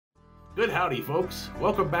Good howdy, folks.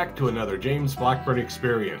 Welcome back to another James Blackburn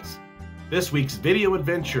experience. This week's video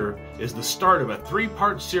adventure is the start of a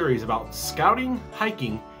three-part series about scouting,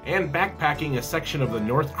 hiking, and backpacking a section of the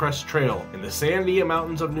North Crest Trail in the Sandia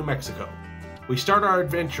Mountains of New Mexico. We start our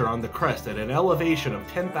adventure on the crest at an elevation of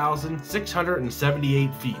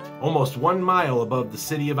 10,678 feet, almost 1 mile above the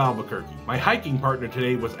city of Albuquerque. My hiking partner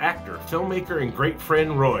today was actor, filmmaker, and great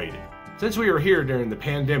friend Royd. Since we were here during the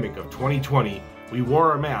pandemic of 2020, we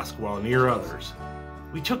wore a mask while near others.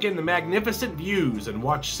 We took in the magnificent views and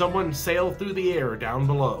watched someone sail through the air down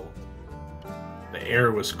below. The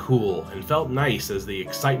air was cool and felt nice as the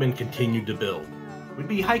excitement continued to build. We'd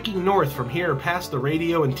be hiking north from here past the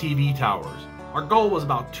radio and TV towers. Our goal was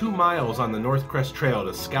about 2 miles on the North Crest Trail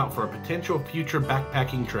to scout for a potential future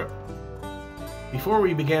backpacking trip. Before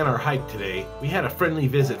we began our hike today, we had a friendly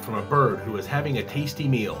visit from a bird who was having a tasty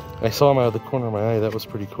meal. I saw him out of the corner of my eye. That was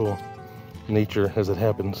pretty cool. Nature as it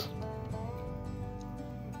happens.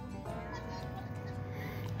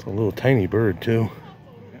 It's a little tiny bird too.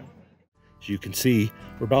 As you can see,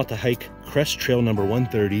 we're about to hike Crest Trail number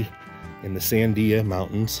 130 in the Sandia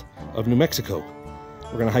Mountains of New Mexico.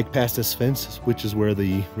 We're gonna hike past this fence, which is where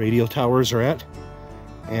the radio towers are at,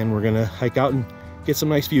 and we're gonna hike out and get some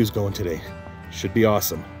nice views going today. Should be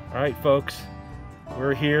awesome. All right, folks,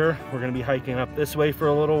 we're here. We're gonna be hiking up this way for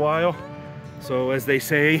a little while. So as they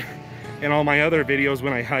say in all my other videos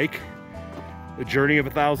when I hike, the journey of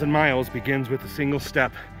 1,000 miles begins with a single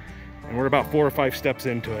step, and we're about 4 or 5 steps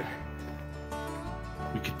into it.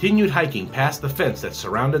 We continued hiking past the fence that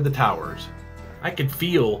surrounded the towers. I could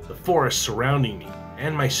feel the forest surrounding me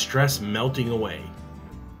and my stress melting away.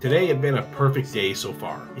 Today had been a perfect day so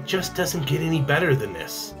far. It just doesn't get any better than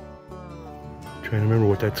this. I'm trying to remember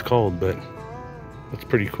what that's called, but that's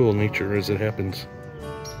pretty cool, nature as it happens.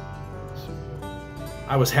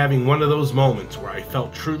 I was having one of those moments where I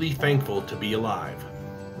felt truly thankful to be alive.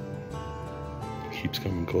 Keeps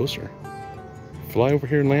coming closer. Fly over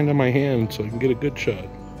here and land on my hand so I can get a good shot.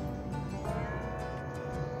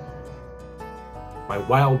 My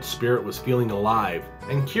wild spirit was feeling alive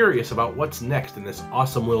and curious about what's next in this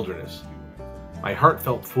awesome wilderness. My heart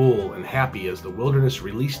felt full and happy as the wilderness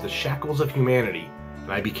released the shackles of humanity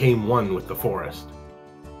and I became one with the forest.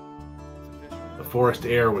 The forest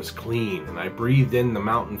air was clean and I breathed in the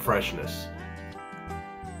mountain freshness.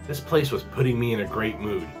 This place was putting me in a great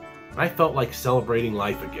mood and I felt like celebrating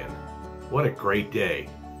life again. What a great day.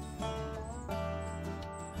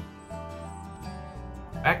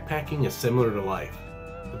 Backpacking is similar to life.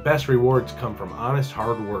 The best rewards come from honest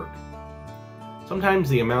hard work. Sometimes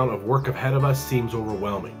the amount of work ahead of us seems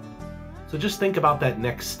overwhelming. So just think about that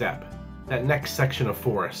next step, that next section of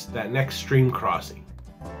forest, that next stream crossing.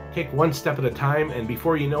 Take one step at a time and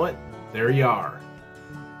before you know it, there you are.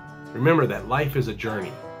 Remember that life is a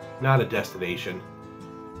journey, not a destination.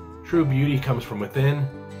 True beauty comes from within,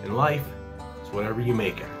 and life is whatever you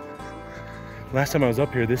make it. Last time I was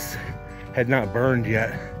up here, this had not burned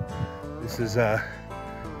yet. This is a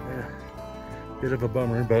bit of a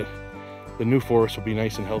bummer, but the new forest will be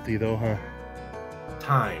nice and healthy though, huh?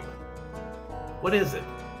 Time. What is it?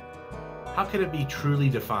 How can it be truly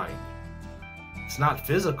defined? It's not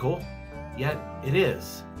physical, yet it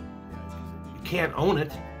is. You can't own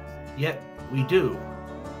it, yet we do.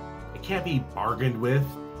 It can't be bargained with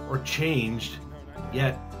or changed,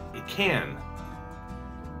 yet it can.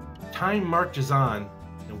 Time marches on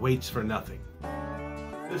and waits for nothing.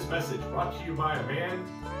 This message brought to you by a man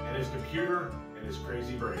and his computer and his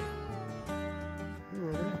crazy brain.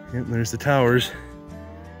 Yep, there's the towers.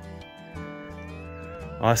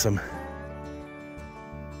 Awesome.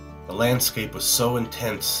 The landscape was so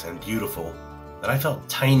intense and beautiful that I felt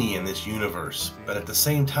tiny in this universe, but at the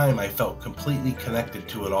same time I felt completely connected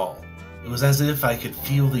to it all. It was as if I could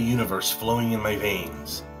feel the universe flowing in my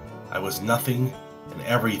veins. I was nothing and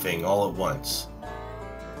everything all at once.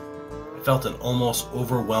 I felt an almost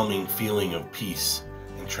overwhelming feeling of peace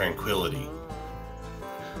and tranquility.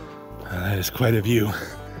 That is quite a view.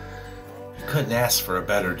 I couldn't ask for a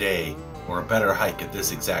better day or a better hike at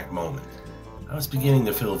this exact moment. I was beginning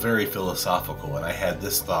to feel very philosophical and I had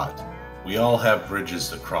this thought. We all have bridges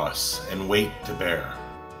to cross and weight to bear.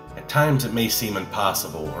 At times it may seem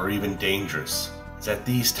impossible or even dangerous. It's at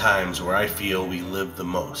these times where I feel we live the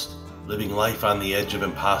most. Living life on the edge of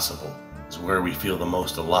impossible is where we feel the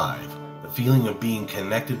most alive. The feeling of being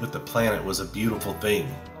connected with the planet was a beautiful thing.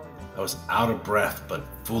 I was out of breath but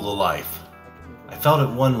full of life. I felt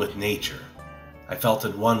at one with nature. I felt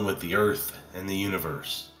at one with the earth and the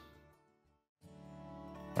universe.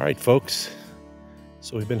 All right, folks.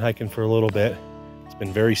 So we've been hiking for a little bit. It's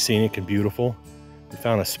been very scenic and beautiful. We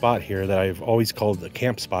found a spot here that I've always called the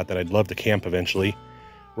camp spot that I'd love to camp eventually.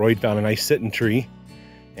 Royd found a nice sitting tree,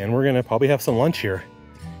 and we're gonna probably have some lunch here.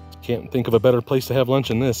 Can't think of a better place to have lunch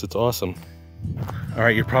than this. It's awesome. All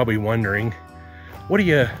right, you're probably wondering, what do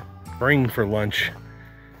you bring for lunch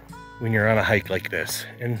when you're on a hike like this?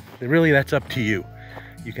 And really, that's up to you.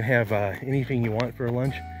 You can have anything you want for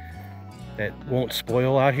lunch that won't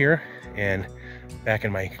spoil out here. And back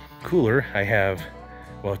in my cooler, I have,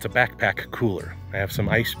 well, it's a backpack cooler. I have some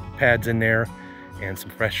ice pads in there and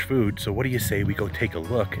some fresh food. So what do you say we go take a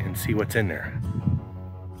look and see what's in there?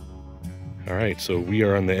 All right, so we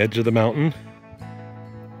are on the edge of the mountain,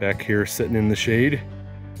 back here sitting in the shade.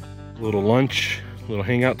 A little lunch, a little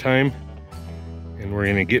hangout time, and we're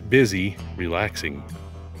gonna get busy relaxing.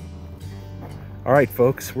 All right,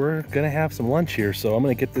 folks, we're gonna have some lunch here, so I'm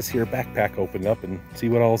gonna get this here backpack opened up and see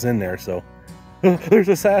what all's in there. So, there's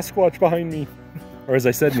a Sasquatch behind me. Or as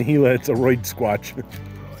I said in Gila, it's a Royd Squatch.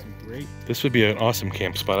 Great. This would be an awesome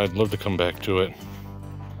camp spot. I'd love to come back to it.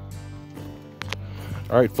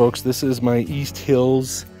 All right, folks, this is my East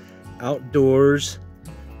Hills Outdoors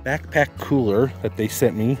backpack cooler that they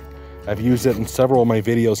sent me. I've used it in several of my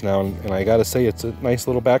videos now, and I gotta say, it's a nice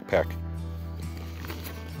little backpack.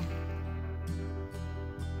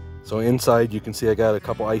 So inside, you can see I got a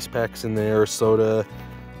couple ice packs in there, soda,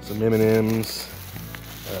 some M&Ms.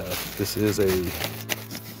 This is a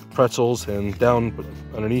pretzels, and down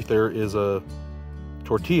underneath there is a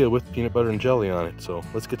tortilla with peanut butter and jelly on it. So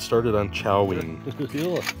let's get started on chowing.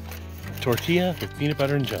 Tortilla with peanut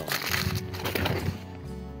butter and jelly.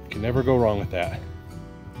 Can never go wrong with that.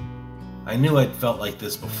 I knew I'd felt like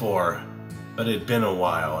this before, but it had been a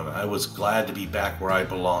while, and I was glad to be back where I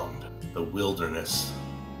belonged, the wilderness.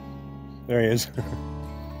 There he is.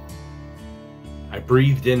 I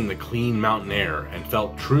breathed in the clean mountain air and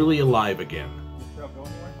felt truly alive again.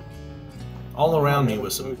 All around me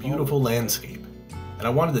was some beautiful landscape, and I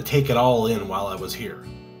wanted to take it all in while I was here.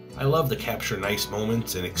 I love to capture nice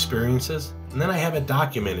moments and experiences, and then I have it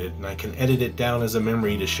documented and I can edit it down as a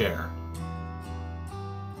memory to share.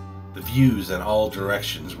 The views in all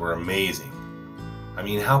directions were amazing. I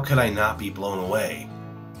mean, how could I not be blown away?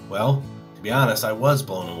 Well, to be honest, I was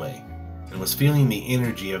blown away, and was feeling the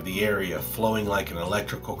energy of the area flowing like an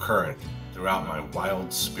electrical current throughout my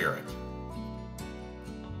wild spirit.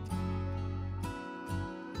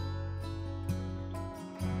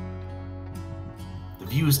 The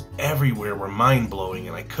views everywhere were mind-blowing,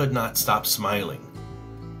 and I could not stop smiling.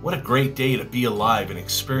 What a great day to be alive and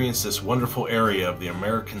experience this wonderful area of the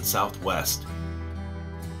American Southwest.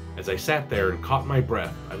 As I sat there and caught my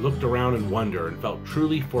breath, I looked around in wonder and felt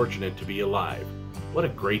truly fortunate to be alive. What a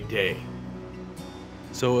great day.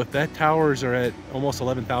 So if that towers are at almost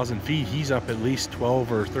 11,000 feet, he's up at least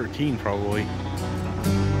 12 or 13 probably.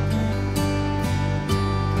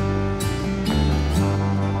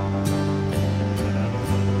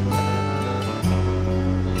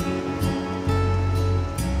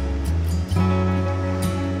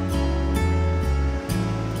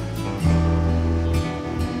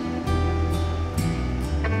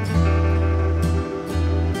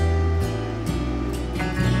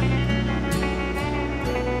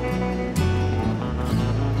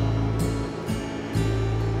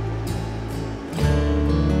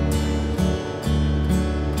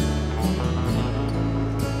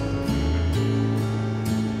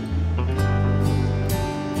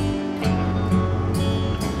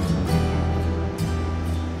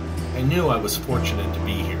 I knew I was fortunate to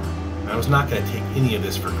be here, and I was not going to take any of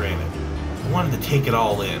this for granted. I wanted to take it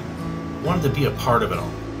all in. I wanted to be a part of it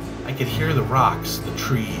all. I could hear the rocks, the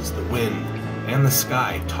trees, the wind, and the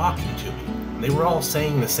sky talking to me, and they were all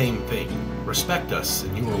saying the same thing. Respect us,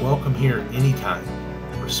 and you are welcome here anytime.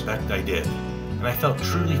 Respect I did, and I felt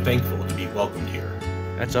truly thankful to be welcomed here.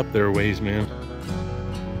 That's up there a ways, man.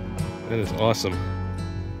 That is awesome.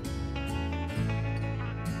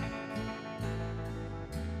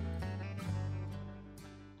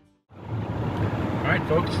 All right,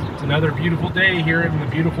 folks, it's another beautiful day here in the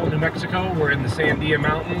beautiful New Mexico. We're in the Sandia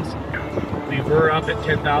Mountains. We were up at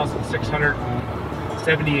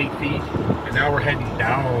 10,678 feet, and now we're heading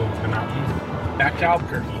down the mountain back to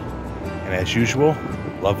Albuquerque. And as usual,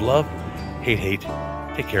 love, love, hate, hate.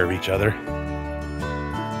 Take care of each other.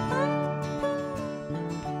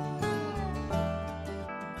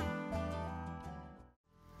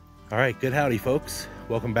 All right, good howdy, folks.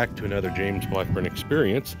 Welcome back to another James Blackburn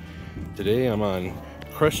experience. Today I'm on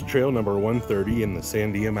Crest Trail number 130 in the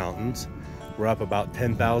Sandia Mountains. We're up about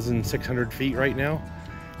 10,600 feet right now.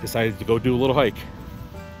 Decided to go do a little hike.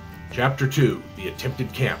 Chapter 2, the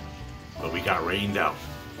attempted camp, but we got rained out.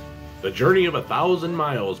 The journey of 1,000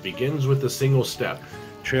 miles begins with a single step.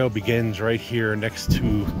 Trail begins right here next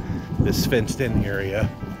to this fenced-in area,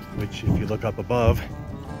 which if you look up above,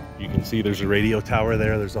 you can see there's a radio tower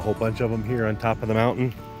there. There's a whole bunch of them here on top of the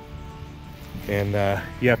mountain. And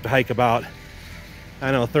you have to hike about, I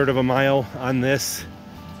don't know, a third of a mile on this,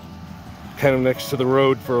 kind of next to the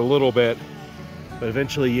road for a little bit. But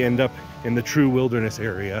eventually you end up in the true wilderness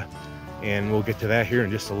area. And we'll get to that here in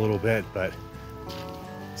just a little bit, but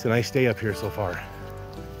it's a nice day up here so far.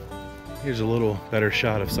 Here's a little better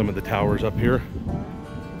shot of some of the towers up here.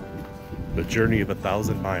 The journey of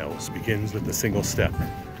 1,000 miles begins with a single step.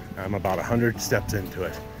 I'm about 100 steps into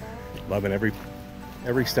it. Loving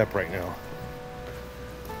every step right now.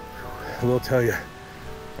 I will tell you,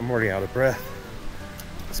 I'm already out of breath.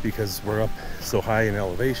 It's because we're up so high in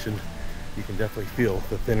elevation, you can definitely feel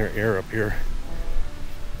the thinner air up here.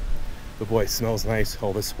 But boy, it smells nice,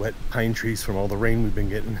 all this wet pine trees from all the rain we've been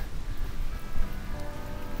getting.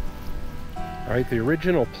 All right, the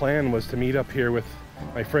original plan was to meet up here with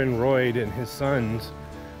my friend Royd and his sons.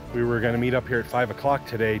 We were gonna meet up here at 5 o'clock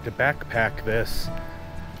today to backpack this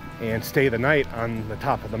and stay the night on the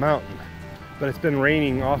top of the mountain. But it's been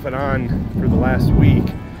raining off and on for the last week,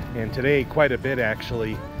 and today quite a bit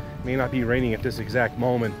actually. It may not be raining at this exact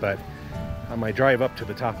moment, but on my drive up to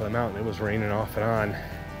the top of the mountain, it was raining off and on,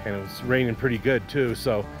 and it was raining pretty good too,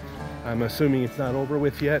 so I'm assuming it's not over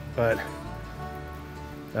with yet, but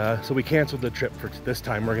so we canceled the trip for this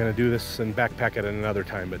time. We're gonna do this and backpack it at another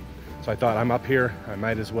time, but so I thought I'm up here, I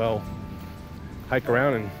might as well hike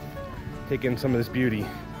around and take in some of this beauty,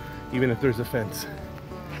 even if there's a fence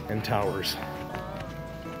and towers.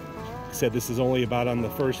 He said this is only about on the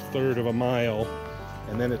first third of a mile,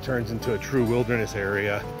 and then it turns into a true wilderness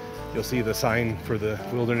area. You'll see the sign for the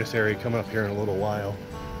wilderness area come up here in a little while.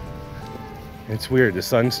 It's weird, the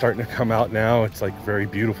sun's starting to come out now. It's like a very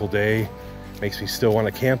beautiful day. Makes me still want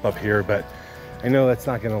to camp up here, but I know that's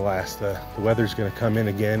not going to last. The weather's going to come in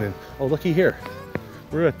again, and oh, looky here.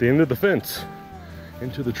 We're at the end of the fence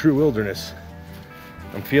into the true wilderness.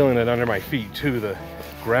 I'm feeling it under my feet too. The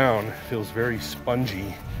ground feels very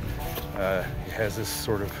spongy. It has this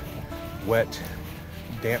sort of wet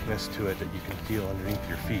dampness to it that you can feel underneath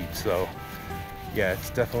your feet. So yeah,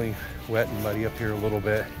 it's definitely wet and muddy up here a little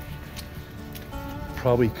bit.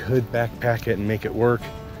 Probably could backpack it and make it work,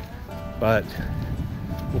 but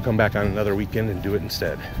we'll come back on another weekend and do it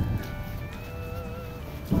instead.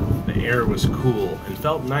 The air was cool and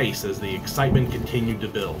felt nice as the excitement continued to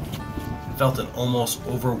build. I felt an almost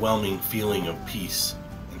overwhelming feeling of peace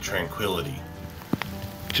and tranquility.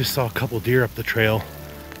 Just saw a couple deer up the trail.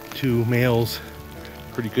 2 males,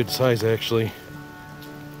 pretty good size actually,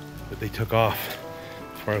 but they took off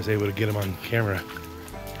before I was able to get them on camera.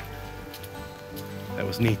 That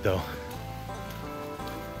was neat though.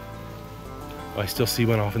 I still see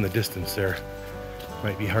one off in the distance there.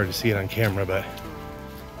 Might be hard to see it on camera, but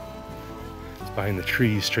it's behind the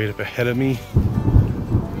trees straight up ahead of me.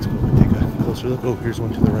 Let's go and take a closer look. Oh, here's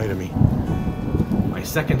one to the right of me. My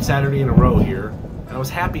second Saturday in a row here, and I was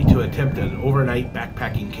happy to attempt an overnight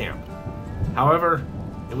backpacking camp. However,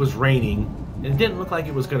 it was raining, and it didn't look like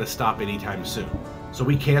it was going to stop anytime soon, so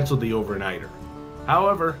we canceled the overnighter.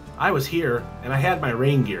 However, I was here, and I had my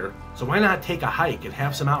rain gear, so why not take a hike and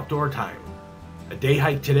have some outdoor time? A day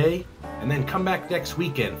hike today, and then come back next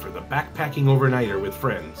weekend for the backpacking overnighter with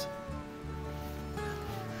friends.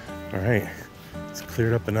 All right, it's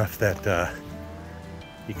cleared up enough that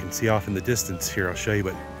you can see off in the distance here. I'll show you,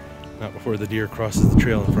 but not before the deer crosses the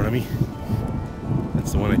trail in front of me.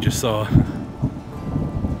 That's the one I just saw.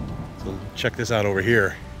 So check this out over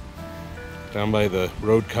here. Down by the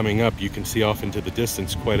road coming up, you can see off into the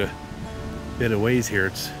distance quite a bit of ways here.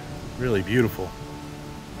 It's really beautiful.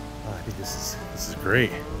 Oh, I think this is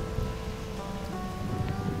great.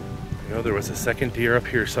 I know there was a second deer up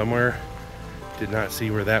here somewhere. Did not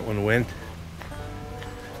see where that one went.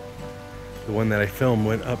 The one that I filmed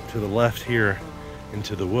went up to the left here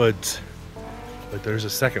into the woods, but there's a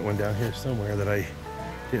second one down here somewhere that I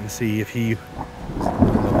didn't see if he was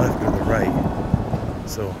on the left or the right.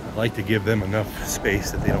 So I like to give them enough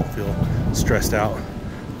space that they don't feel stressed out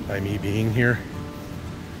by me being here.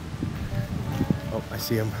 Oh, I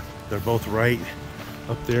see them. They're both right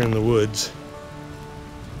up there in the woods.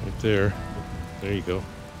 Right there. There you go.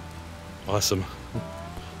 Awesome.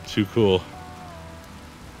 Too cool.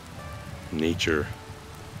 Nature.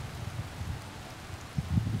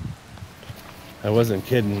 I wasn't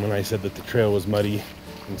kidding when I said that the trail was muddy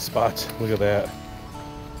in spots. Look at that.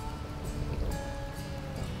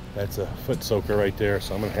 That's a foot soaker right there,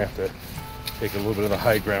 so I'm gonna have to take a little bit of the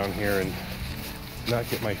high ground here and not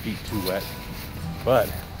get my feet too wet.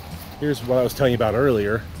 But Here's what I was telling you about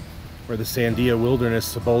earlier, where the Sandia Wilderness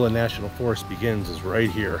Cibola National Forest begins, is right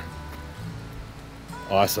here.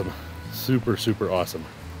 Awesome. Super, super awesome.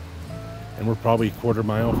 And we're probably a quarter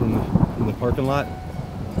mile from the parking lot.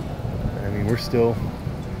 I mean, we're still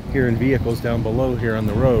hearing vehicles down below here on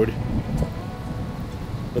the road.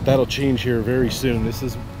 But that'll change here very soon.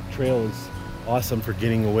 This trail is awesome for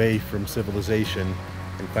getting away from civilization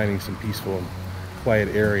and finding some peaceful and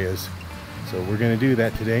quiet areas. So we're gonna do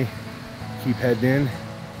that today. Keep heading in,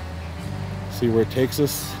 see where it takes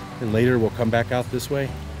us, and later we'll come back out this way,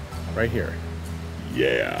 right here.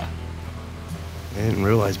 Yeah. I didn't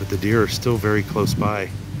realize, but the deer are still very close by.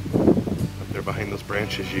 Up there behind those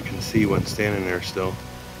branches, you can see one standing there still.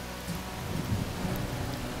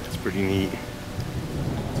 It's pretty neat.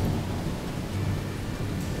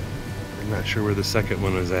 I'm not sure where the second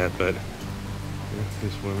one was at, but yeah,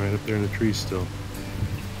 there's one right up there in the trees still.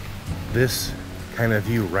 This kind of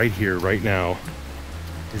view right here, right now,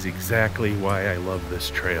 is exactly why I love this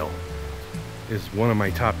trail. It's one of my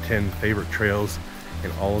top 10 favorite trails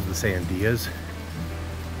in all of the Sandias.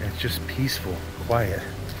 And it's just peaceful, quiet.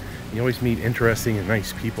 You always meet interesting and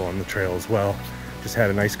nice people on the trail as well. Just had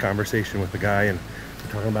a nice conversation with the guy, and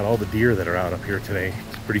we're talking about all the deer that are out up here today.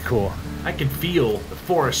 It's pretty cool. I could feel the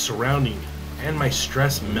forest surrounding me and my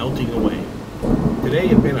stress melting away. Today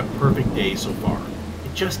had been a perfect day so far.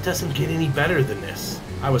 It just doesn't get any better than this.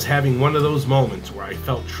 I was having one of those moments where I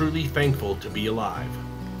felt truly thankful to be alive.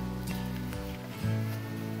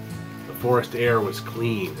 The forest air was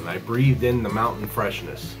clean and I breathed in the mountain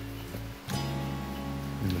freshness.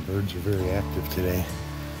 And the birds are very active today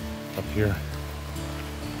up here.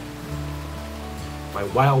 My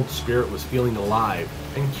wild spirit was feeling alive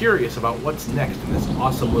and curious about what's next in this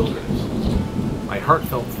awesome wilderness. My heart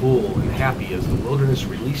felt full and happy as the wilderness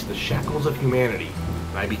released the shackles of humanity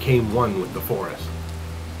and I became one with the forest.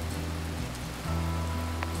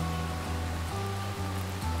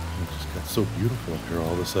 It just got so beautiful up here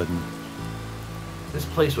all of a sudden. This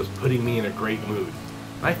place was putting me in a great mood.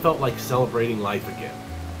 I felt like celebrating life again.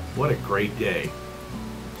 What a great day.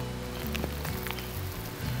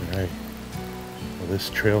 All right. Well, this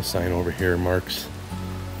trail sign over here marks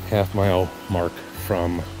half-mile mark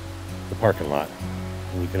from the parking lot.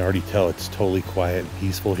 And you can already tell it's totally quiet and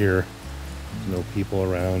peaceful here. There's no people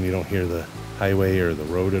around. You don't hear the highway or the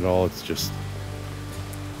road at all. It's just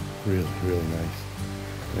really, really nice.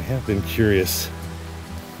 And I have been curious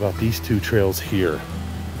about these two trails here.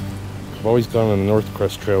 I've always gone on the North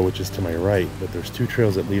Crest Trail, which is to my right, but there's two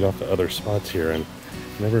trails that lead off to other spots here, and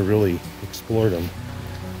never really explored them.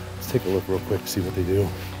 Let's take a look real quick, see what they do.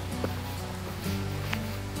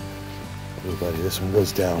 Oh buddy, this one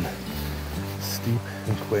goes down steep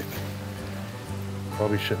and quick.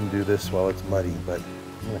 Probably shouldn't do this while it's muddy, but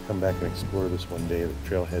I'm gonna come back and explore this one day. The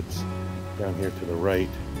trail heads down here to the right.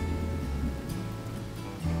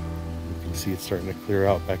 You can see it's starting to clear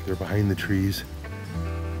out back there behind the trees.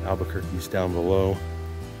 Albuquerque's down below.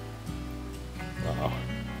 Wow.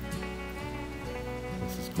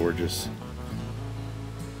 This is gorgeous.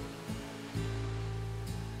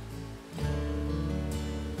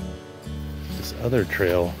 This other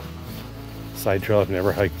trail, side trail I've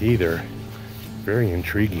never hiked either, very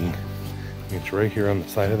intriguing. It's right here on the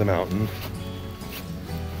side of the mountain.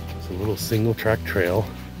 It's a little single track trail.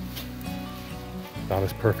 About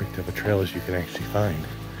as perfect of a trail as you can actually find.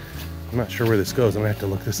 I'm not sure where this goes. I'm gonna have to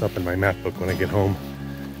look this up in my map book when I get home.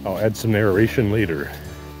 I'll add some narration later.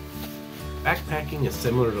 Backpacking is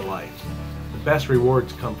similar to life. The best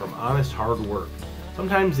rewards come from honest hard work.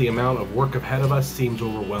 Sometimes the amount of work ahead of us seems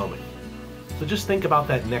overwhelming. So just think about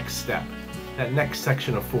that next step, that next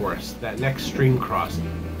section of forest, that next stream crossing.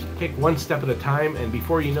 Take one step at a time, and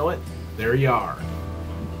before you know it, there you are.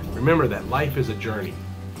 Remember that life is a journey,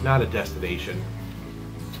 not a destination.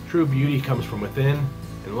 True beauty comes from within,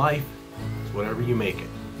 and life is whatever you make it.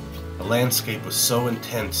 The landscape was so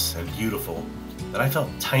intense and beautiful that I felt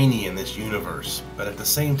tiny in this universe, but at the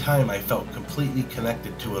same time I felt completely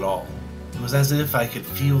connected to it all. It was as if I could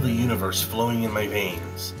feel the universe flowing in my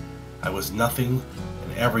veins. I was nothing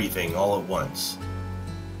and everything all at once.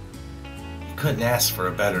 You couldn't ask for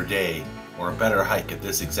a better day or a better hike at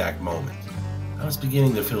this exact moment. I was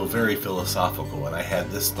beginning to feel very philosophical, and I had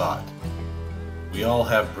this thought. We all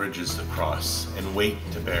have bridges to cross and weight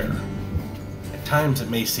to bear. At times it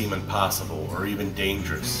may seem impossible or even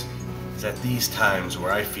dangerous. It's at these times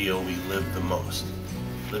where I feel we live the most.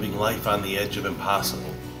 Living life on the edge of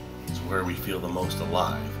impossible is where we feel the most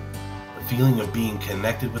alive. The feeling of being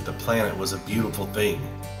connected with the planet was a beautiful thing.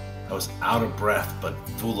 I was out of breath but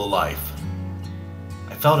full of life.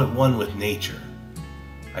 I felt at one with nature.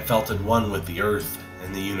 I felt at one with the earth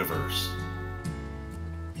in the universe.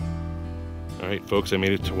 Alright folks, I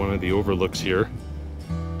made it to one of the overlooks here.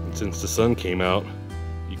 And since the sun came out,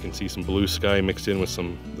 you can see some blue sky mixed in with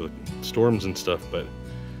some the storms and stuff, but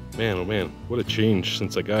man, oh man, what a change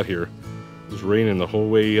since I got here. It was raining the whole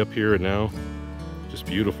way up here and now, just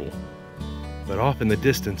beautiful. But off in the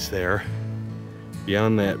distance there,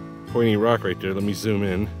 beyond that pointy rock right there, let me zoom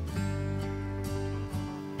in.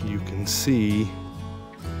 You can see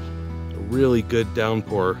a really good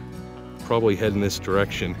downpour, probably heading this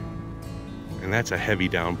direction. And that's a heavy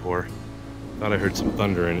downpour. Thought I heard some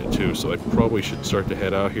thunder in it too, so I probably should start to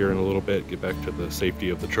head out here in a little bit, get back to the safety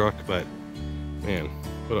of the truck. But man,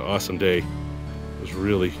 what an awesome day. It was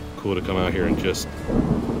really cool to come out here and just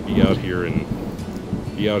be out here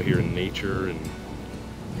in nature and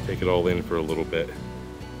take it all in for a little bit.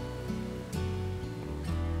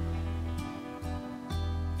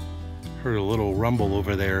 Heard a little rumble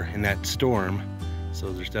over there in that storm,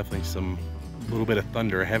 so there's definitely a little bit of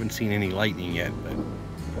thunder. I haven't seen any lightning yet, but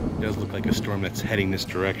it does look like a storm that's heading this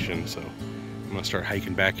direction, so I'm gonna start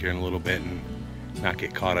hiking back here in a little bit and not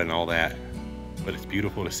get caught in all that. But it's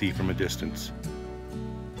beautiful to see from a distance.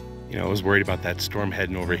 You know, I was worried about that storm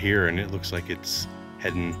heading over here, and it looks like it's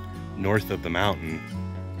heading north of the mountain,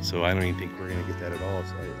 so I don't even think we're gonna get that at all.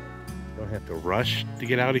 So I don't have to rush to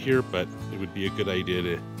get out of here, but it would be a good idea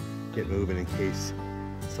to get moving in case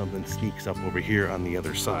something sneaks up over here on the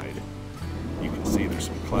other side. You can see there's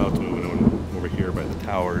some clouds moving over here by the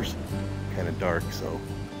towers, kind of dark, so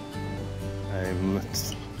I'm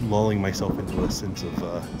lulling myself into a sense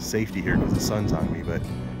of safety here because the sun's on me, but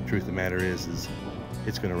truth of the matter is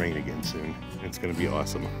it's going to rain again soon. It's going to be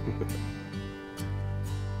awesome.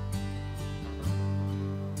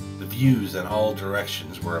 The views in all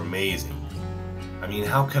directions were amazing. I mean,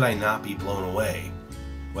 how could I not be blown away?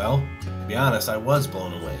 Well, to be honest, I was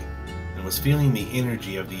blown away and was feeling the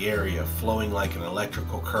energy of the area flowing like an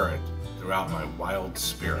electrical current throughout my wild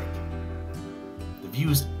spirit. The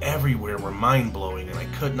views everywhere were mind-blowing and I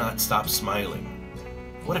could not stop smiling.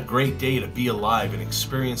 What a great day to be alive and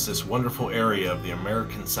experience this wonderful area of the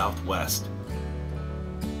American Southwest.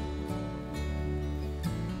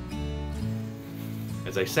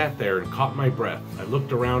 As I sat there and caught my breath, I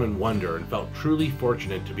looked around in wonder and felt truly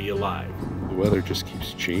fortunate to be alive. The weather just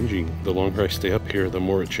keeps changing. The longer I stay up here, the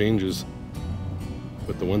more it changes.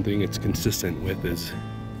 But the one thing it's consistent with is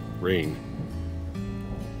rain.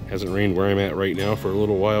 Hasn't rained where I'm at right now for a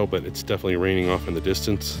little while, but it's definitely raining off in the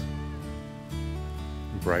distance.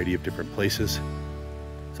 A variety of different places.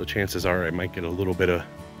 So chances are I might get a little bit of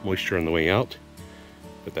moisture on the way out,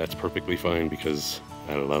 but that's perfectly fine because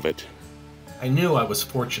I love it. I knew I was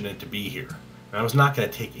fortunate to be here, and I was not going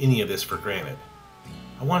to take any of this for granted.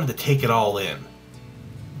 I wanted to take it all in.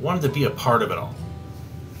 I wanted to be a part of it all.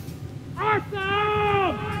 Awesome!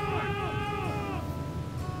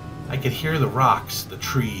 I could hear the rocks, the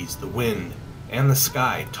trees, the wind, and the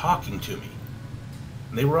sky talking to me.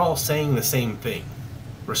 And they were all saying the same thing.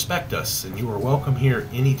 Respect us, and you are welcome here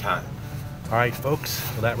anytime. All right, folks,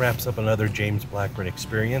 well, that wraps up another James Blackburn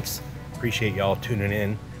experience. Appreciate y'all tuning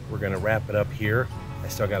in. We're gonna wrap it up here. I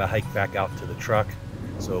still gotta hike back out to the truck,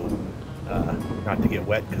 so not to get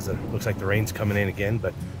wet because it looks like the rain's coming in again,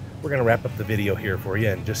 but we're gonna wrap up the video here for you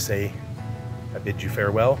and just say I bid you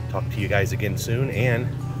farewell. Talk to you guys again soon, and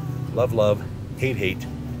love, love, hate, hate.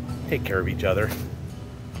 Take care of each other.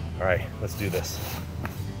 All right, let's do this.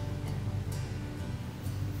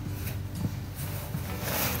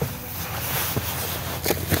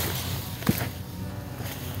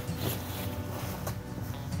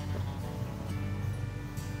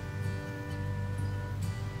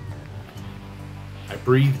 I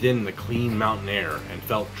breathed in the clean mountain air and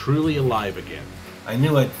felt truly alive again. I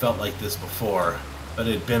knew I'd felt like this before, but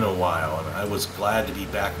it had been a while, and I was glad to be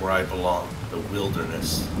back where I belong, the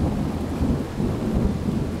wilderness.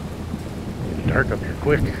 Getting dark up here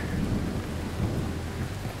quick.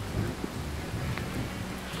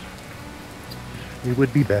 It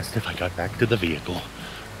would be best if I got back to the vehicle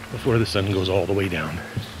before the sun goes all the way down.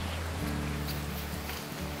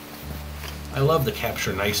 I love to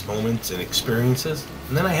capture nice moments and experiences,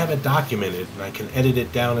 and then I have it documented and I can edit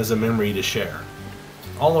it down as a memory to share.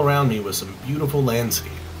 All around me was some beautiful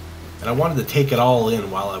landscape, and I wanted to take it all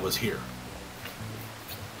in while I was here.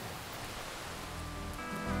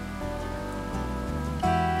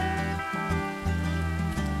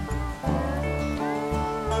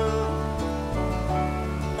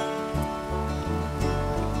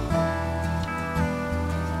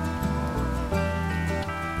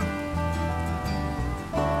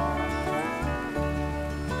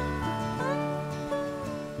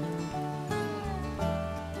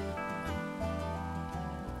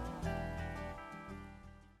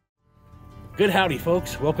 Good howdy,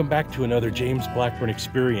 folks. Welcome back to another James Blackburn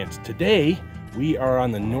experience. Today, we are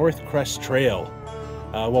on the North Crest Trail.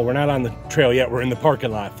 Well, we're not on the trail yet. We're in the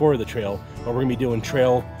parking lot for the trail, but we're gonna be doing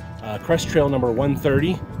Crest Trail number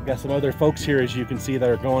 130. We got some other folks here, as you can see, that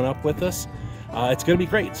are going up with us. It's gonna be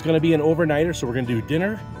great. It's gonna be an overnighter, so we're gonna do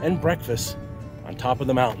dinner and breakfast on top of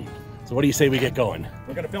the mountain. So what do you say we get going?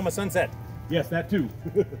 We're gonna film a sunset. Yes, that too.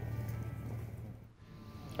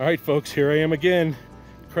 All right, folks, here I am again.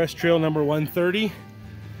 Crest Trail number 130,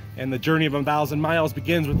 and the journey of 1,000 miles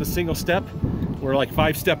begins with a single step. We're like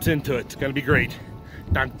 5 steps into it. It's gonna be great.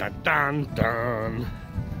 Dun, dun, dun, dun.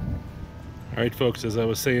 All right, folks, as I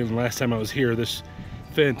was saying last time I was here, this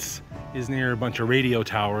fence is near a bunch of radio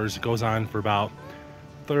towers. It goes on for about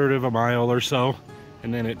 1/3 of a mile or so,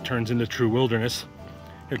 and then it turns into true wilderness.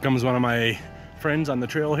 Here comes one of my friends on the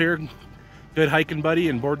trail here, good hiking buddy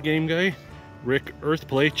and board game guy, Rick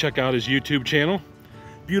Earthplay. Check out his YouTube channel.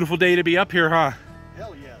 Beautiful day to be up here, huh?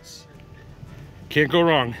 Hell yes. Can't go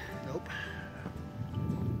wrong. Nope.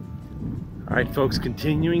 All right, folks,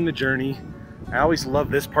 continuing the journey. I always love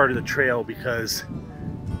this part of the trail because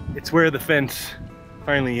it's where the fence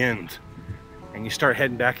finally ends and you start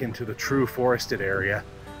heading back into the true forested area.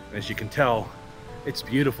 And as you can tell, it's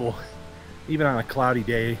beautiful. Even on a cloudy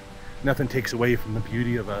day, nothing takes away from the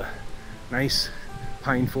beauty of a nice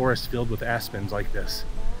pine forest filled with aspens like this.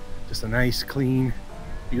 Just a nice, clean,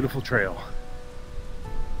 beautiful trail.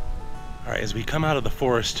 All right, as we come out of the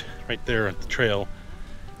forest right there at the trail,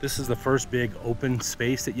 this is the first big open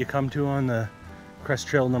space that you come to on the Crest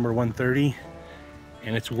Trail number 130,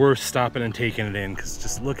 and it's worth stopping and taking it in because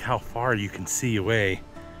just look how far you can see away.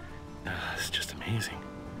 It's just amazing.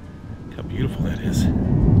 Look how beautiful that is.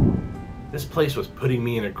 This place was putting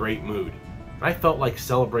me in a great mood. I felt like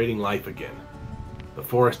celebrating life again. The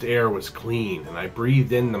forest air was clean and I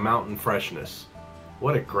breathed in the mountain freshness.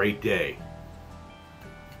 What a great day.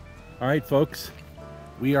 All right, folks,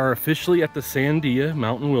 we are officially at the Sandia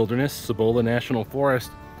Mountain Wilderness, Cibola National Forest.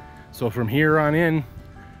 So from here on in,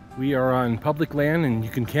 we are on public land and you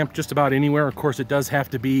can camp just about anywhere. Of course, it does have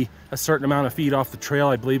to be a certain amount of feet off the trail.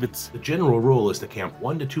 I believe it's... The general rule is to camp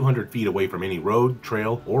 100 to 200 feet away from any road,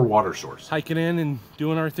 trail, or water source. Hiking in and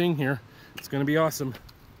doing our thing here. It's gonna be awesome.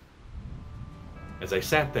 As I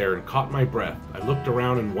sat there and caught my breath, I looked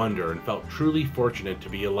around in wonder and felt truly fortunate to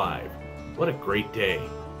be alive. What a great day.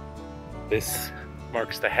 This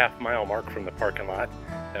marks the half-mile mark from the parking lot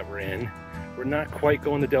that we're in. We're not quite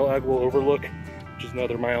going to Del Agua Overlook, which is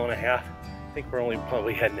another 1.5 miles. I think we're only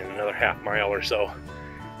probably heading in another half-mile or so.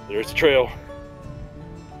 There's the trail.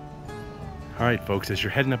 All right, folks, as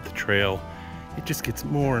you're heading up the trail, it just gets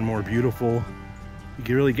more and more beautiful. You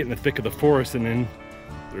can really get in the thick of the forest, and then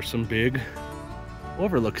there's some big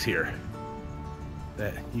overlooks here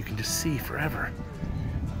that you can just see forever.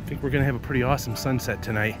 I think we're gonna have a pretty awesome sunset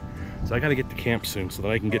tonight. So I gotta get to camp soon so that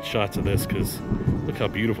I can get shots of this, because look how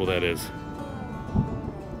beautiful that is.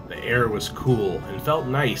 The air was cool and felt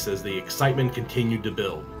nice as the excitement continued to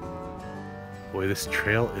build. Boy, this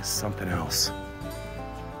trail is something else.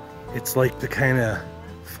 It's like the kind of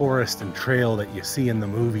forest and trail that you see in the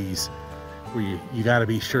movies where you gotta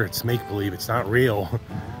be sure it's make-believe, it's not real.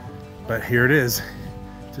 But here it is.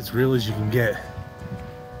 It's as real as you can get.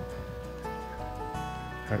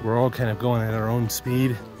 All right, we're all kind of going at our own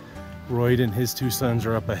speed. Royd and his 2 sons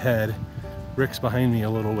are up ahead. Rick's behind me a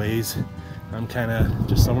little ways. I'm kind of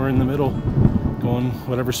just somewhere in the middle, going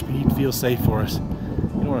whatever speed feels safe for us.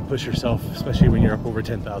 You don't want to push yourself, especially when you're up over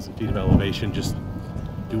 10,000 feet of elevation. Just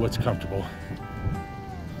do what's comfortable.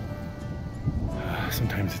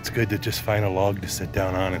 Sometimes it's good to just find a log to sit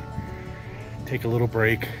down on and take a little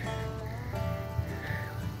break.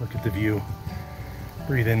 Look at the view.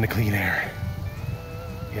 Breathe in the clean air.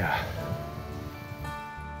 Yeah.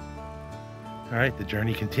 All right, the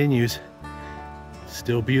journey continues.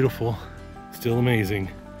 Still beautiful, still amazing.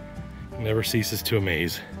 Never ceases to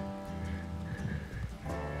amaze.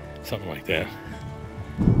 Something like that.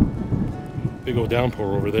 Big old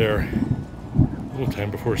downpour over there. A little time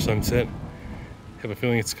before sunset. I have a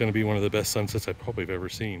feeling it's gonna be one of the best sunsets I probably have ever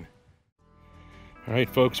seen. All right,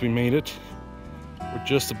 folks, we made it. We're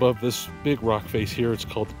just above this big rock face here. It's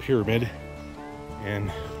called the Pyramid. And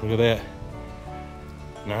look at that.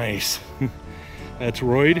 Nice. That's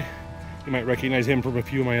Royd. You might recognize him from a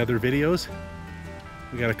few of my other videos.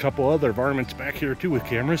 We got a couple other varmints back here too with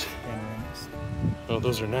cameras. Oh,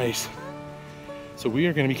 those are nice. So we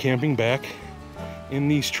are gonna be camping back in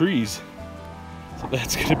these trees. So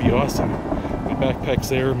that's gonna be awesome. My backpack's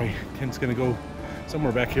there. My tent's gonna go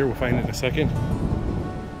somewhere back here. We'll find it in a second.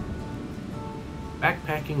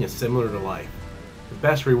 Backpacking is similar to life. The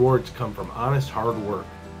best rewards come from honest hard work.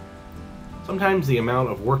 Sometimes the amount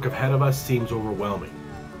of work ahead of us seems overwhelming.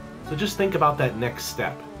 So just think about that next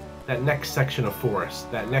step, that next section of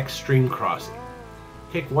forest, that next stream crossing.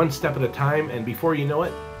 Take one step at a time, and before you know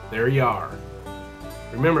it, there you are.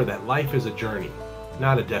 Remember that life is a journey,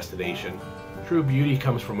 not a destination. True beauty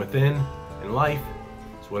comes from within, and life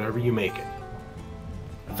is whatever you make it.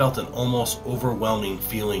 I felt an almost overwhelming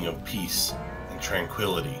feeling of peace and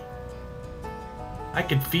tranquility. I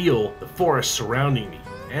could feel the forest surrounding me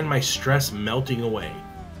and my stress melting away.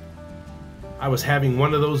 I was having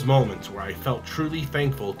one of those moments where I felt truly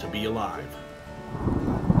thankful to be alive.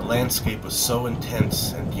 The landscape was so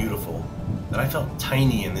intense and beautiful that I felt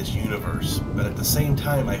tiny in this universe, but at the same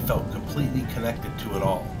time I felt completely connected to it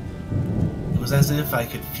all. It was as if I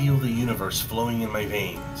could feel the universe flowing in my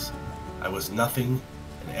veins. I was nothing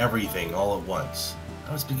and everything all at once.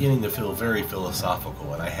 I was beginning to feel very philosophical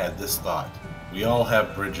when I had this thought. We all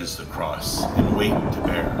have bridges to cross and weight to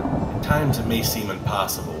bear. At times it may seem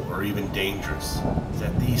impossible or even dangerous. It's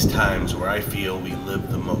at these times where I feel we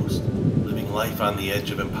live the most. Living life on the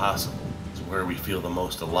edge of impossible is where we feel the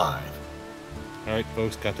most alive. Alright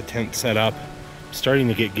folks, got the tent set up. Starting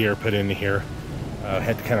to get gear put into here.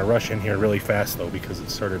 Had to kind of rush in here really fast though because it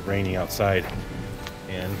started raining outside.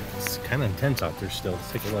 And it's kind of intense out there still.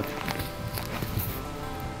 Let's take a look.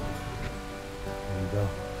 There you go.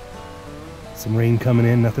 Some rain coming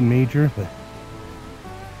in, nothing major, but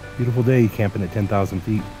beautiful day camping at 10,000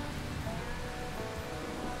 feet.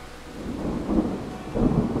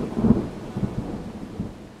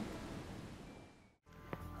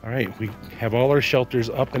 All right, we have all our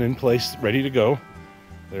shelters up and in place, ready to go.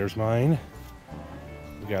 There's mine.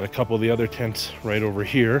 We got a couple of the other tents right over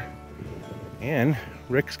here. And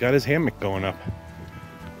Rick's got his hammock going up.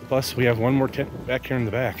 Plus, we have one more tent back here in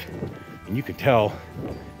the back. And you can tell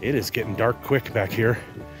it is getting dark quick back here.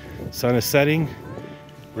 Sun is setting.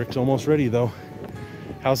 Rick's almost ready though.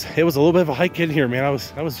 It was a little bit of a hike in here, man. I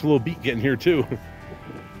was a little beat getting here too.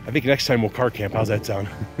 I think next time we'll car camp. How's that sound?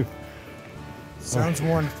 Sounds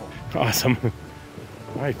wonderful. Awesome.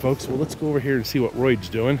 All right, folks. Well, let's go over here and see what Royd's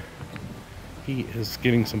doing. He is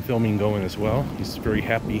getting some filming going as well. He's very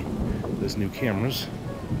happy with his new cameras.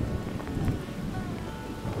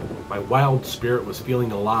 My wild spirit was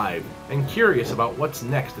feeling alive and curious about what's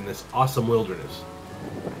next in this awesome wilderness.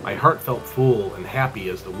 My heart felt full and happy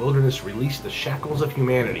as the wilderness released the shackles of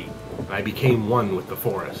humanity and I became one with the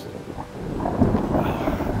forest.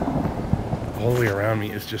 All the way around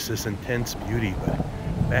me is just this intense beauty, but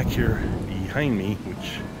back here behind me,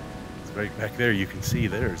 which is right back there, you can see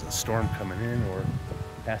there's a storm coming in or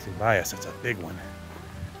passing by us. It's a big one.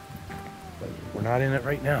 But we're not in it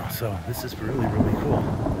right now, so this is really, really cool.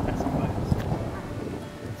 It's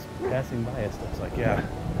passing by us, looks like, yeah.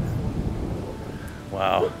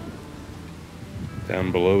 Wow.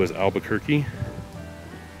 Down below is Albuquerque,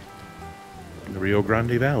 the Rio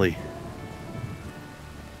Grande Valley.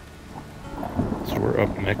 So we're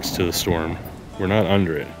up next to the storm. We're not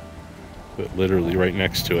under it, but literally right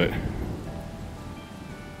next to it.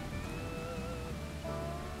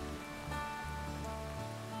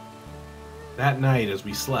 That night as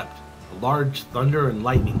we slept, a large thunder and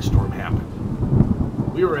lightning storm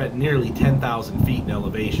happened. We were at nearly 10,000 feet in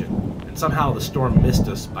elevation, and somehow the storm missed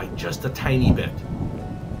us by just a tiny bit.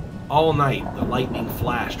 All night the lightning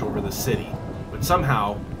flashed over the city, but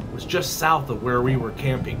somehow was just south of where we were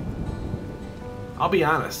camping. I'll be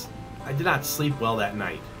honest, I did not sleep well that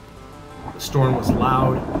night. The storm was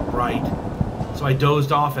loud and bright, so I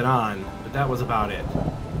dozed off and on, but that was about it.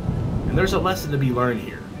 And there's a lesson to be learned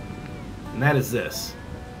here, and that is this.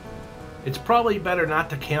 It's probably better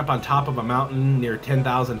not to camp on top of a mountain near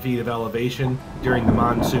 10,000 feet of elevation during the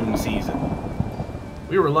monsoon season.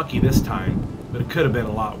 We were lucky this time, but it could have been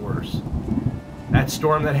a lot worse. That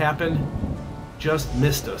storm that happened just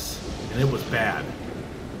missed us, and it was bad.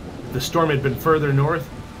 If the storm had been further north,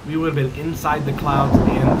 we would have been inside the clouds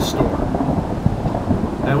and the storm.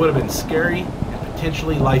 That would have been scary and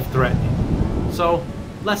potentially life-threatening. So,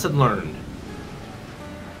 lesson learned.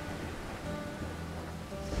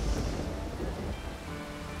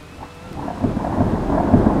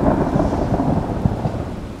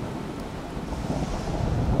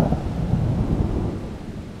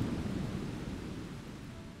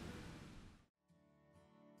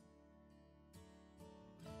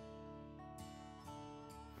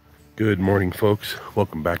 Good morning, folks.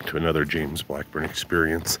 Welcome back to another James Blackburn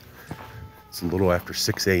experience. It's a little after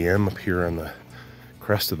 6 a.m. up here on the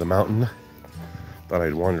crest of the mountain. Thought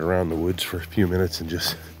I'd wander around the woods for a few minutes and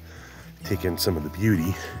just take in some of the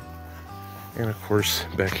beauty. And of course,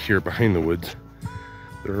 back here behind the woods,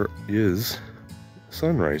 there is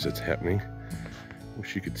sunrise that's happening.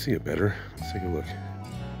 Wish you could see it better. Let's take a look.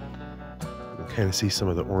 You can kind of see some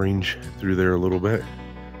of the orange through there a little bit.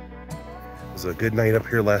 It was a good night up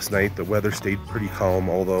here last night. The weather stayed pretty calm,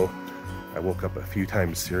 although I woke up a few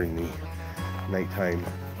times during the nighttime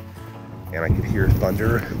and I could hear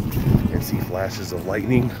thunder and see flashes of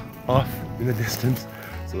lightning off in the distance.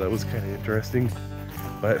 So that was kind of interesting,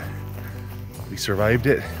 but we survived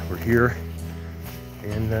it. We're here,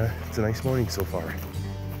 and it's a nice morning so far.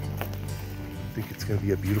 I think it's going to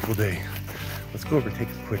be a beautiful day. Let's go over and take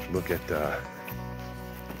a quick look at the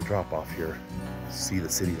drop off here. See the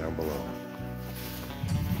city down below.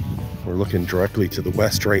 We're looking directly to the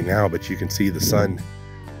west right now, but you can see the sun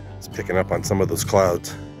is picking up on some of those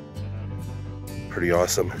clouds. Pretty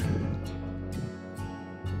awesome.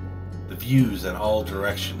 The views in all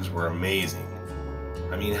directions were amazing.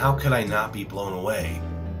 I mean, how could I not be blown away?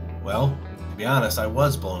 Well, to be honest, I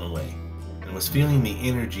was blown away and was feeling the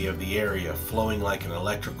energy of the area flowing like an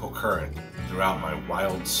electrical current throughout my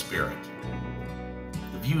wild spirit.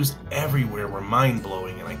 The views everywhere were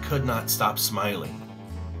mind-blowing and I could not stop smiling.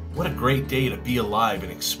 What a great day to be alive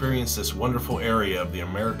and experience this wonderful area of the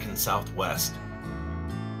American Southwest.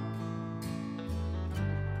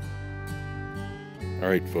 All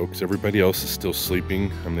right, folks, everybody else is still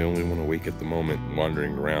sleeping. I'm the only one awake at the moment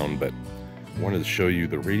wandering around, but I wanted to show you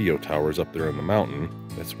the radio towers up there on the mountain.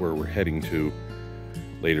 That's where we're heading to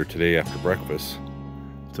later today after breakfast.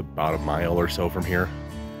 It's about a mile or so from here.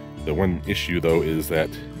 The one issue, though, is that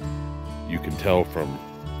you can tell from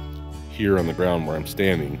here on the ground where I'm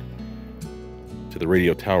standing to the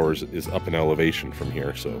radio towers is up in elevation from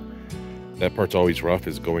here, so that part's always rough,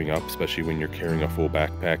 is going up, especially when you're carrying a full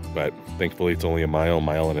backpack, but thankfully it's only a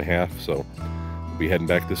mile and a half, so we'll be heading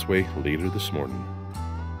back this way later this morning.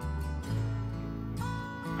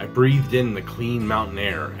 I breathed in the clean mountain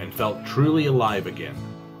air and felt truly alive again.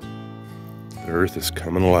 The earth is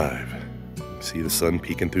coming alive. See the sun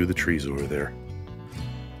peeking through the trees over there.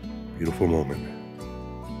 Beautiful moment.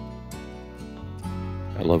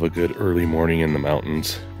 I love a good early morning in the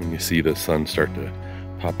mountains when you see the sun start to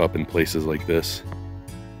pop up in places like this.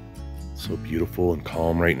 It's so beautiful and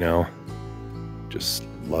calm right now. Just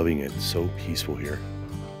loving it. It's so peaceful here.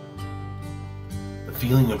 The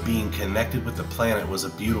feeling of being connected with the planet was a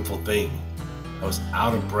beautiful thing. I was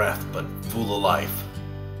out of breath but full of life.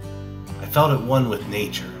 I felt at one with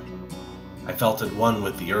nature. I felt at one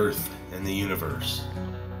with the earth and the universe.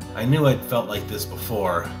 I knew I'd felt like this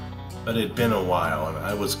before, but it had been a while, and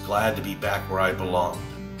I was glad to be back where I belonged,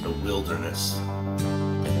 the wilderness.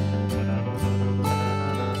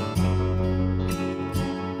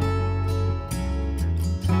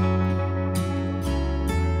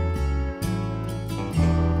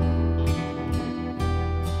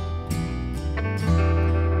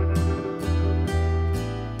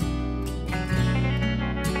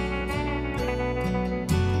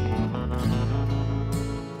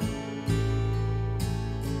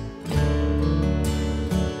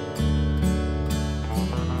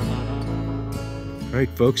 All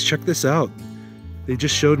right, folks, check this out. They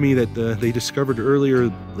just showed me that they discovered earlier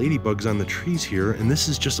ladybugs on the trees here, and this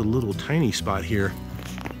is just a little tiny spot here,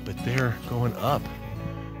 but they're going up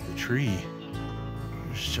the tree.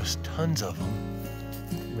 There's just tons of them.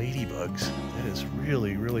 Ladybugs. That is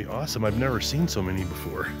really, really awesome. I've never seen so many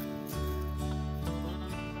before.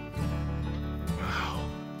 Wow.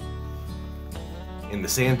 In the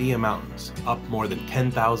Sandia Mountains, up more than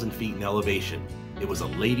 10,000 feet in elevation, it was a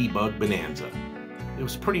ladybug bonanza. It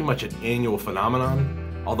was pretty much an annual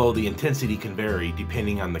phenomenon, although the intensity can vary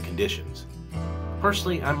depending on the conditions.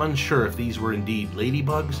 Personally, I'm unsure if these were indeed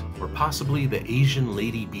ladybugs or possibly the Asian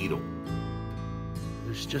lady beetle.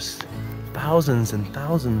 There's just thousands and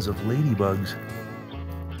thousands of ladybugs.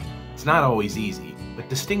 It's not always easy, but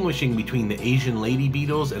distinguishing between the Asian lady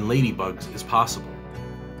beetles and ladybugs is possible.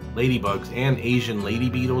 Ladybugs and Asian lady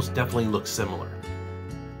beetles definitely look similar.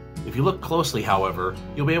 If you look closely, however,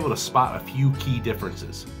 you'll be able to spot a few key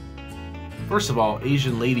differences. First of all,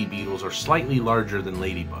 Asian lady beetles are slightly larger than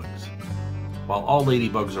ladybugs. While all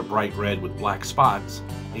ladybugs are bright red with black spots,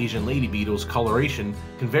 Asian lady beetles' coloration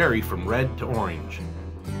can vary from red to orange.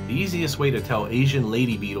 The easiest way to tell Asian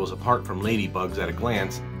lady beetles apart from ladybugs at a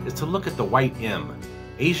glance is to look at the white M.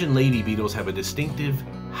 Asian lady beetles have a distinctive,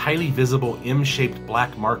 highly visible M-shaped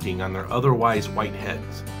black marking on their otherwise white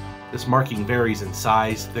heads. This marking varies in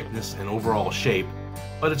size, thickness, and overall shape,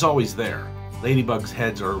 but it's always there. Ladybugs'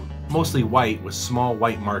 heads are mostly white with small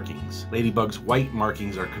white markings. Ladybugs' white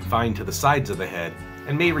markings are confined to the sides of the head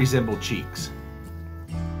and may resemble cheeks.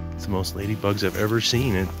 It's the most ladybugs I've ever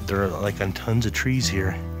seen, and they're like on tons of trees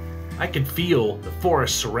here. I could feel the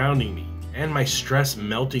forest surrounding me and my stress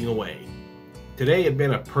melting away. Today had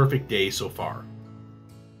been a perfect day so far.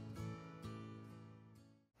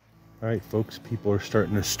 All right, folks, people are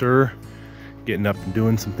starting to stir, getting up and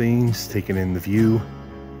doing some things, taking in the view,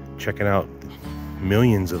 checking out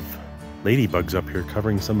millions of ladybugs up here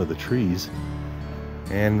covering some of the trees.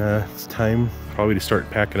 And it's time probably to start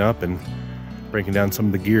packing up and breaking down some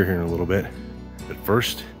of the gear here in a little bit. But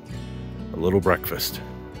first, a little breakfast.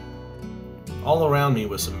 All around me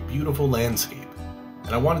was some beautiful landscape,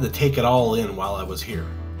 and I wanted to take it all in while I was here.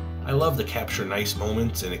 I love to capture nice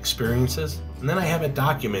moments and experiences, and then I have it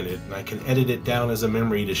documented and I can edit it down as a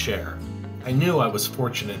memory to share. I knew I was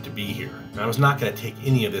fortunate to be here, and I was not going to take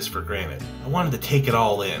any of this for granted. I wanted to take it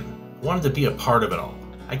all in. I wanted to be a part of it all.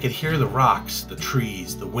 I could hear the rocks, the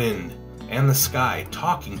trees, the wind, and the sky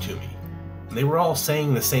talking to me, and they were all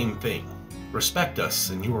saying the same thing. Respect us,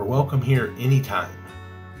 and you are welcome here anytime.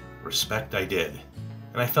 Respect I did,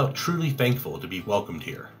 and I felt truly thankful to be welcomed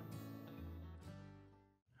here.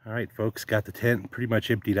 All right, folks, got the tent pretty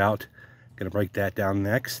much emptied out. Gonna break that down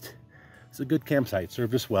next. It's a good campsite,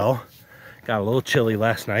 served us well. Got a little chilly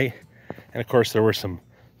last night, and of course there were some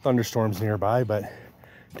thunderstorms nearby, but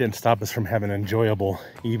didn't stop us from having an enjoyable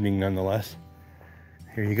evening nonetheless.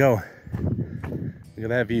 Here you go. Look at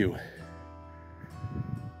that view.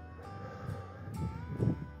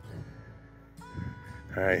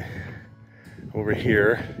 All right, over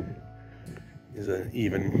here is an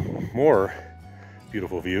even more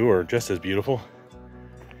beautiful view, or just as beautiful.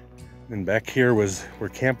 And back here was where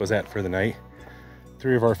camp was at for the night.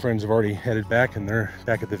 3 of our friends have already headed back, and they're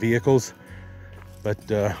back at the vehicles. But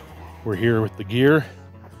we're here with the gear.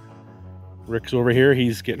 Rick's over here,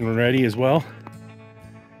 he's getting ready as well.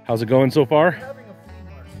 How's it going so far?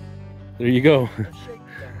 There you go.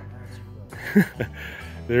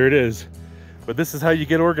 There it is. But this is how you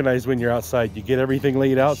get organized when you're outside. You get everything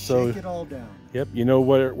laid out. Shake it all down. Yep, you know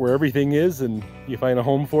where everything is, and you find a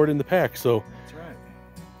home for it in the pack. So, That's right.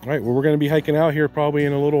 All right, well, we're going to be hiking out here probably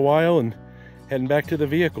in a little while and heading back to the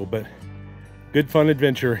vehicle. But good fun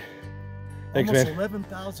adventure. Thanks, Almost man.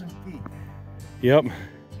 11,000 feet. Yep.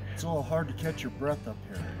 It's a little hard to catch your breath up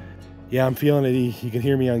here. Yeah, I'm feeling it. You can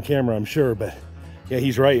hear me on camera, I'm sure. But yeah,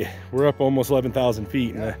 he's right. We're up almost 11,000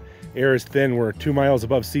 feet, and the air is thin. We're 2 miles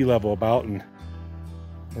above sea level about, and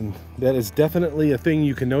that is definitely a thing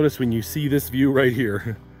you can notice when you see this view right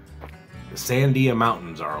here. The Sandia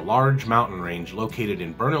Mountains are a large mountain range located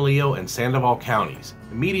in Bernalillo and Sandoval counties,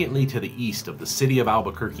 immediately to the east of the city of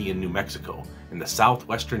Albuquerque in New Mexico, in the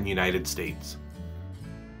southwestern United States.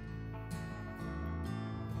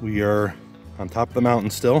 We are on top of the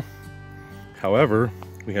mountain still. However,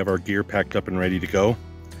 we have our gear packed up and ready to go.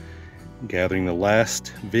 Gathering the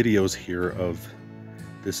last videos here of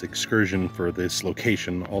this excursion for this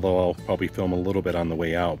location, although I'll probably film a little bit on the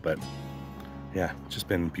way out. But yeah, it's just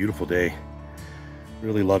been a beautiful day.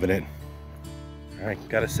 Really loving it. All right,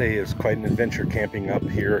 gotta say it's quite an adventure camping up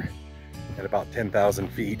here at about 10,000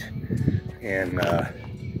 feet, and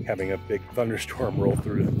having a big thunderstorm roll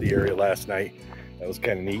through the area last night. That was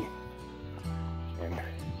kind of neat, and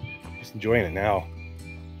just enjoying it now.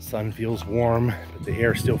 Sun feels warm, but the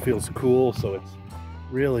air still feels cool, so it's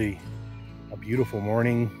really a beautiful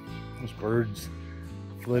morning. Those birds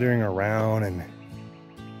flittering around, and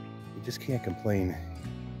you just can't complain.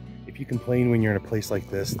 If you complain when you're in a place like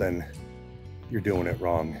this, then you're doing it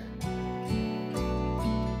wrong.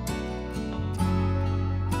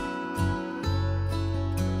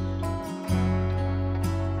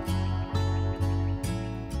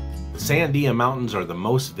 The Sandia Mountains are the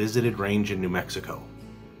most visited range in New Mexico.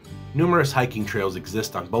 Numerous hiking trails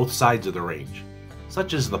exist on both sides of the range,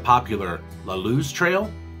 such as the popular La Luz Trail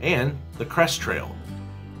and the Crest Trail.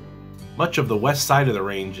 Much of the west side of the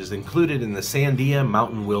range is included in the Sandia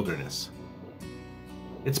Mountain Wilderness.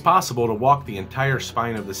 It's possible to walk the entire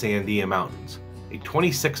spine of the Sandia Mountains, a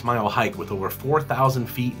 26-mile hike with over 4,000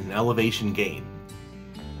 feet in elevation gain.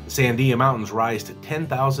 The Sandia Mountains rise to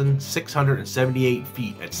 10,678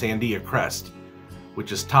 feet at Sandia Crest,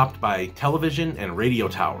 which is topped by television and radio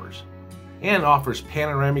towers, and offers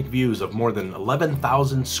panoramic views of more than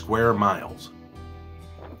 11,000 square miles.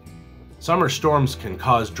 Summer storms can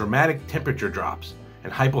cause dramatic temperature drops,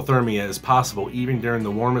 and hypothermia is possible even during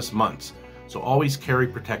the warmest months, so always carry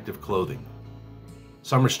protective clothing.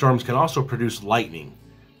 Summer storms can also produce lightning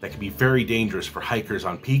that can be very dangerous for hikers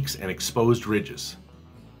on peaks and exposed ridges.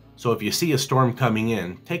 So if you see a storm coming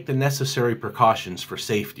in, take the necessary precautions for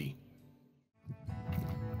safety.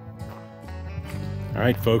 All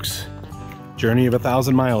right, folks, journey of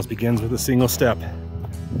 1,000 miles begins with a single step.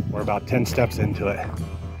 We're about 10 steps into it.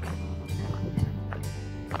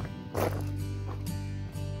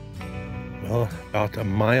 Well, about a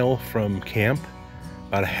mile from camp,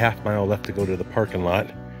 About a half mile left to go to the parking lot.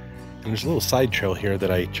 And there's a little side trail here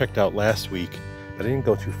that I checked out last week, but I didn't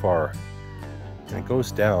go too far. And it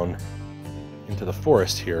goes down into the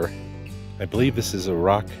forest here. I believe this is a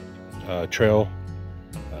rock trail,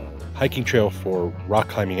 hiking trail for rock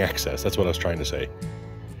climbing access. That's what I was trying to say.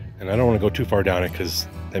 And I don't want to go too far down it because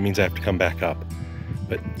that means I have to come back up.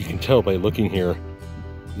 But you can tell by looking here,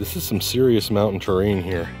 this is some serious mountain terrain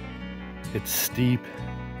here. It's steep.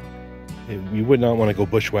 You would not want to go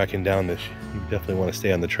bushwhacking down this. You definitely want to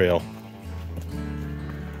stay on the trail.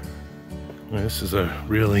 Well, this is a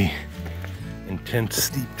really intense,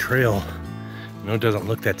 steep trail. I know it doesn't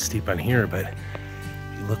look that steep on here, but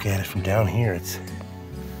if you look at it from down here, it's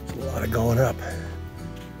a lot of going up.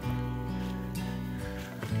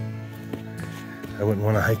 I wouldn't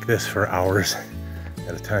want to hike this for hours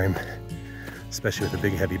at a time, especially with a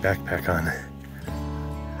big heavy backpack on.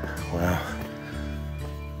 Wow.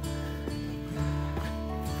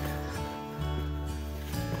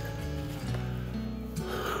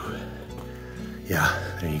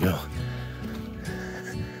 Yeah, there you go.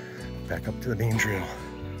 Back up to the main trail.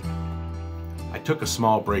 I took a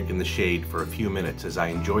small break in the shade for a few minutes as I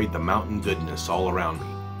enjoyed the mountain goodness all around me.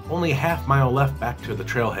 Only a half mile left back to the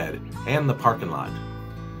trailhead and the parking lot.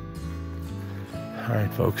 All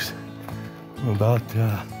right, folks. I'm about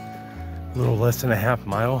a little less than a half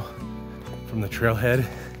mile from the trailhead.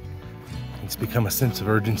 It's become a sense of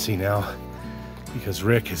urgency now because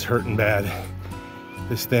Rick is hurting bad.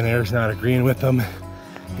 This thin air's not agreeing with him.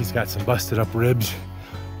 He's got some busted up ribs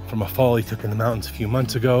from a fall he took in the mountains a few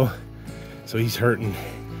months ago. So he's hurting.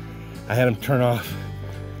 I had him turn off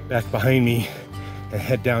back behind me and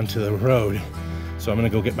head down to the road. So I'm gonna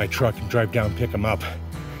go get my truck and drive down, pick him up,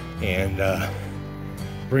 and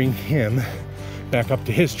bring him back up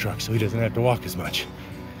to his truck so he doesn't have to walk as much.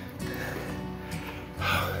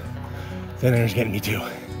 Thin air's getting me too.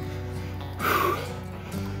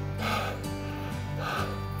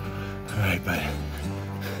 All right, bud.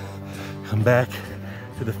 Come back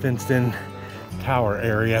to the fenced-in tower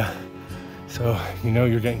area, so you know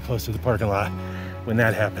you're getting close to the parking lot when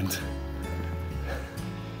that happens.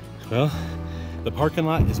 Well, the parking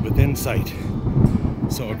lot is within sight,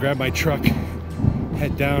 so I'll grab my truck,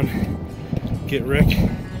 head down, get Rick,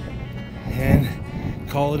 and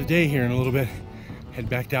call it a day here in a little bit. Head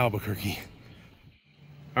back to Albuquerque.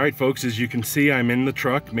 All right, folks, as you can see, I'm in the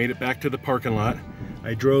truck, made it back to the parking lot.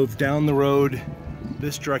 I drove down the road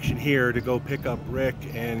this direction here to go pick up Rick,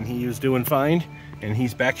 and he was doing fine, and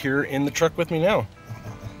he's back here in the truck with me now.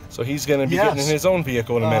 So he's gonna be getting in his own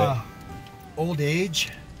vehicle in a minute. Old age,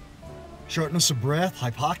 shortness of breath,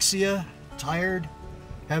 hypoxia, tired,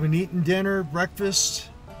 haven't eaten dinner, breakfast.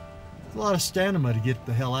 A lot of stamina to get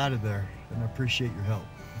the hell out of there, and I appreciate your help.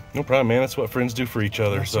 No problem, man. That's what friends do for each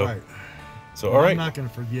other. That's so, right. So Well, all right. I'm not gonna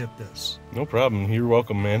forget this. No problem. You're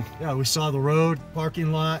welcome, man. Yeah, we saw the road,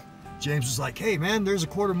 parking lot. James was like, hey man, there's a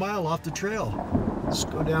quarter mile off the trail. Let's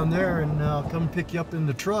go down there and come pick you up in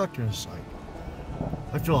the truck. And it's like,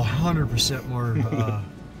 I feel 100% more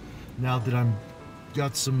now that I'm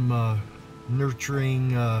got some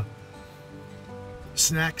nurturing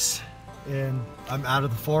snacks and I'm out of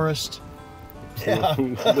the forest. Yeah.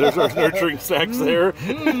 There's our nurturing snacks there.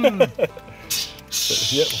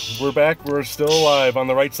 Yep, we're back. We're still alive on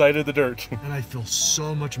the right side of the dirt. And I feel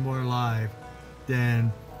so much more alive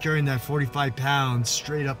than carrying that 45 pounds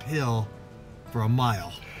straight uphill for a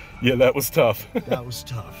mile. Yeah, that was tough. That was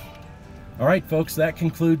tough. All right, folks, that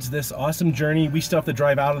concludes this awesome journey. We still have to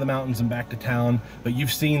drive out of the mountains and back to town, but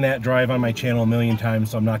you've seen that drive on my channel a million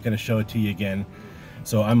times, so I'm not going to show it to you again.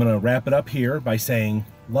 So I'm going to wrap it up here by saying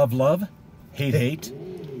love, love, hate, hate,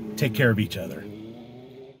 take care of each other.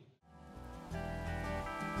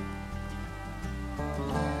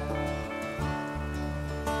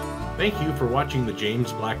 Thank you for watching the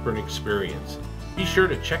James Blackburn Experience. Be sure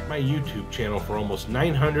to check my YouTube channel for almost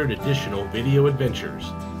 900 additional video adventures.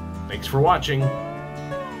 Thanks for watching.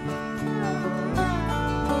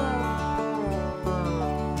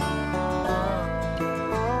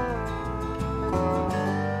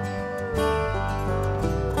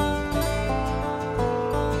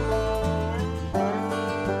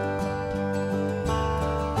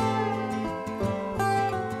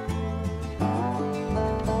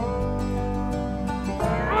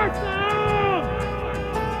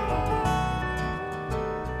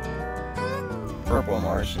 Purple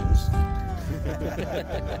marshes. All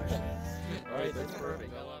right, that's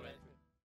perfect.